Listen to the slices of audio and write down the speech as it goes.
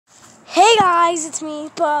Hey guys, it's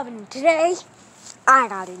me, Bob, and today I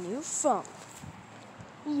got a new phone.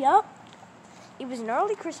 Yup. It was an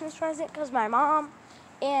early Christmas present because my mom,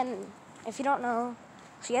 and if you don't know,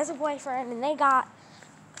 she has a boyfriend, and they got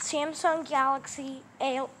Samsung Galaxy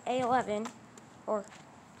A11,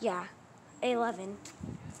 A11.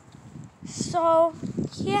 So,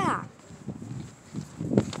 yeah.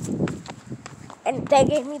 And they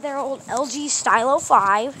gave me their old LG Stylo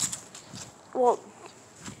 5. Well,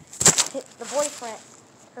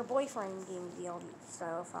 her boyfriend gave me the LG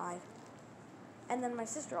Stylo 5. And then my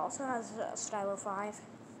sister also has a Stylo 5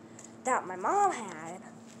 that my mom had.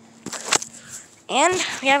 And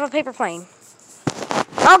we have a paper plane.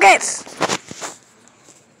 Okay.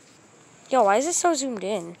 Yo, why is this so zoomed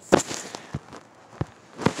in?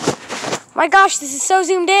 My gosh, this is so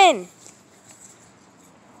zoomed in.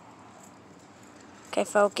 Okay,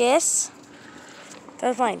 focus.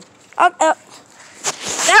 That's fine. Up.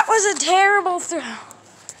 That was a terrible throw.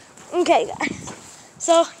 Okay, guys.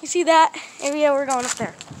 So, you see that area? We're going up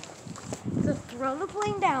there. To throw the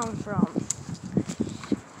plane down from.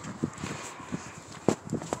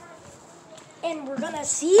 And we're going to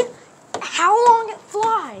see how long it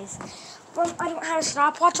flies. Well, I don't have a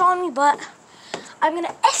stopwatch on me, but I'm going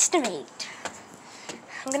to estimate.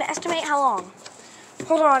 I'm going to estimate how long.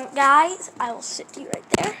 Hold on, guys. I will sit you right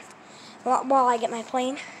there while I get my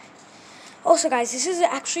plane. Also, guys, this is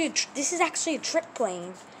actually a trick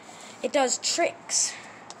plane. It does tricks.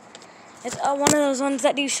 It's one of those ones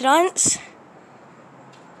that do stunts.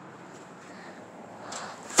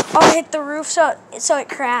 Oh, I hit the roof, so it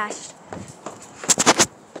crashed.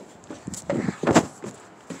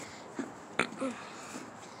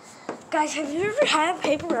 Guys, have you ever had a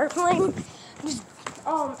paper airplane? Just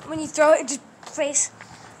when you throw it,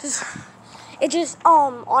 it just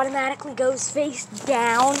automatically goes face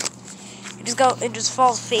down. It just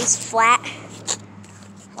falls face flat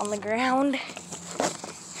on the ground.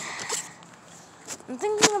 I'm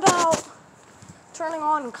thinking about turning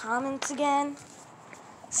on comments again.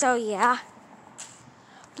 So yeah.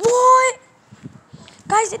 What?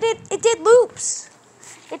 Guys, it did loops.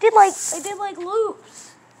 It did like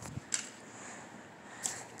loops.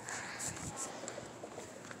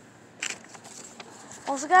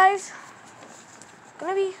 Also, guys, I'm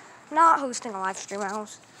gonna be not hosting a live stream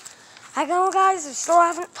house. I know, guys, I still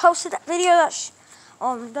haven't posted that video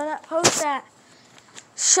done that post that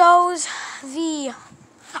shows the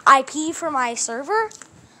IP for my server.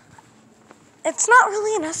 It's not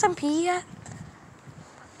really an SMP yet.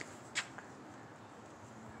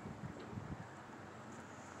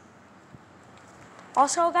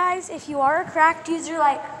 Also, guys, if you are a cracked user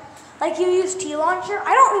like you use T-Launcher,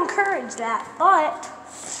 I don't encourage that, but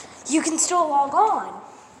you can still log on.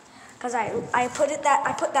 Because I put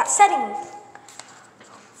that setting.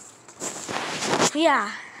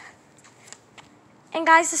 Yeah. And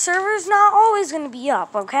guys, the server's not always going to be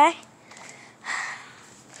up, okay?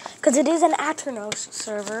 Because it is an Aternos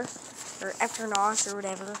server. Or Aternos or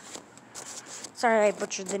whatever. Sorry I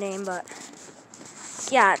butchered the name, but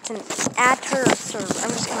yeah, it's an Ater server. I'm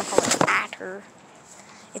just going to call it Ater.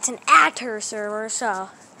 It's an Ater server, so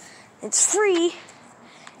it's free.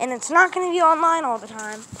 And it's not going to be online all the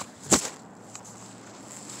time.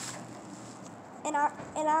 And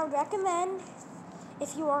I would recommend,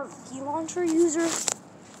 if you are a T-Launcher user,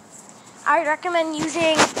 I would recommend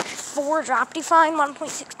using Forge Optifine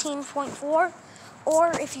 1.16.4,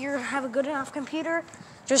 or if you have a good enough computer,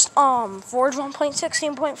 just Forge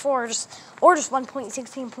 1.16.4, or just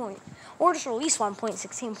 1.16. Or just release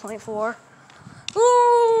 1.16.4.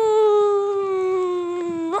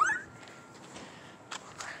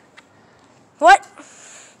 What?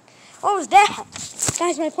 What was that?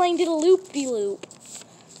 Guys, my plane did a loop-de-loop.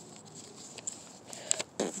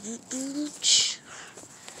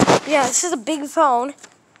 Yeah, this is a big phone.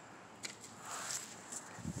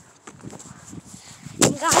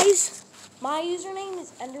 And guys, my username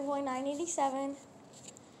is Enderboy987.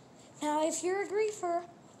 Now, if you're a griefer,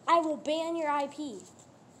 I will ban your IP.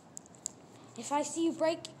 If I see you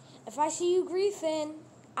griefing,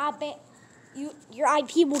 I'll ban you. Your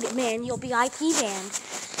IP will get banned. You'll be IP banned.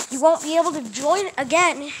 You won't be able to join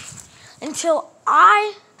again until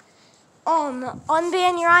I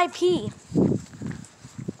unban your IP.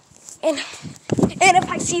 And if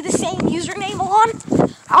I see the same username on,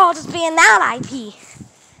 I'll just ban that IP.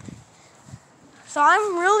 So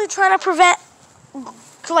I'm really trying to prevent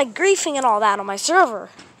like griefing and all that on my server.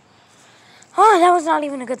 Oh, that was not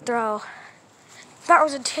even a good throw. That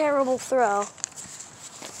was a terrible throw.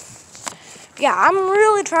 Yeah, I'm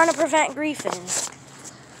really trying to prevent griefing.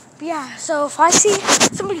 Yeah, so if I see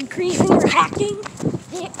somebody griefing or hacking,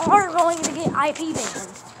 they are going to get IP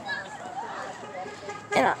banned.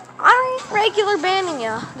 And I ain't regular banning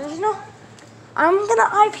you. There's no... I'm gonna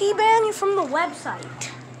IP ban you from the website.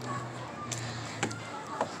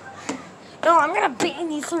 No, I'm gonna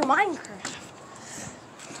ban you through Minecraft.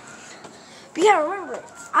 But yeah, remember,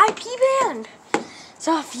 IP banned.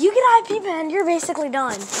 So if you get IP banned, you're basically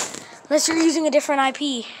done. Unless you're using a different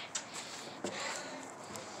IP.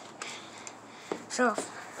 So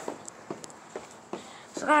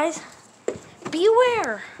guys,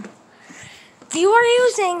 beware. If you are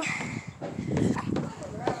using,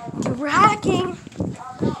 if you were hacking,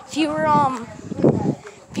 if you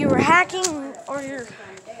were hacking or you're,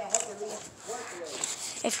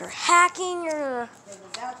 if you're hacking your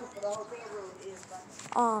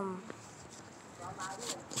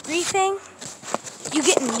everything, you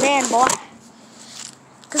getting banned, boy.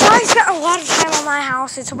 Cause I spent a lot of time on my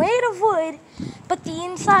house. It's made of wood, but the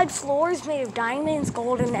inside floor is made of diamonds,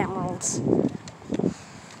 gold, and emeralds.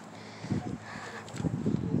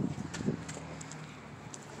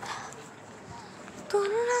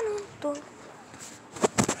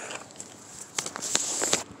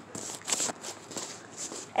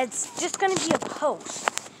 It's just gonna be a post.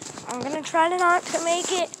 I'm gonna try to not to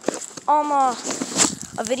make it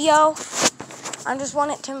a video. I just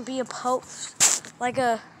want it to be a post, like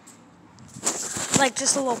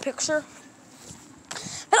just a little picture.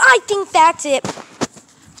 But I think that's it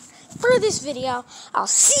for this video. I'll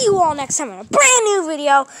see you all next time in a brand new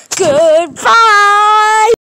video. Goodbye!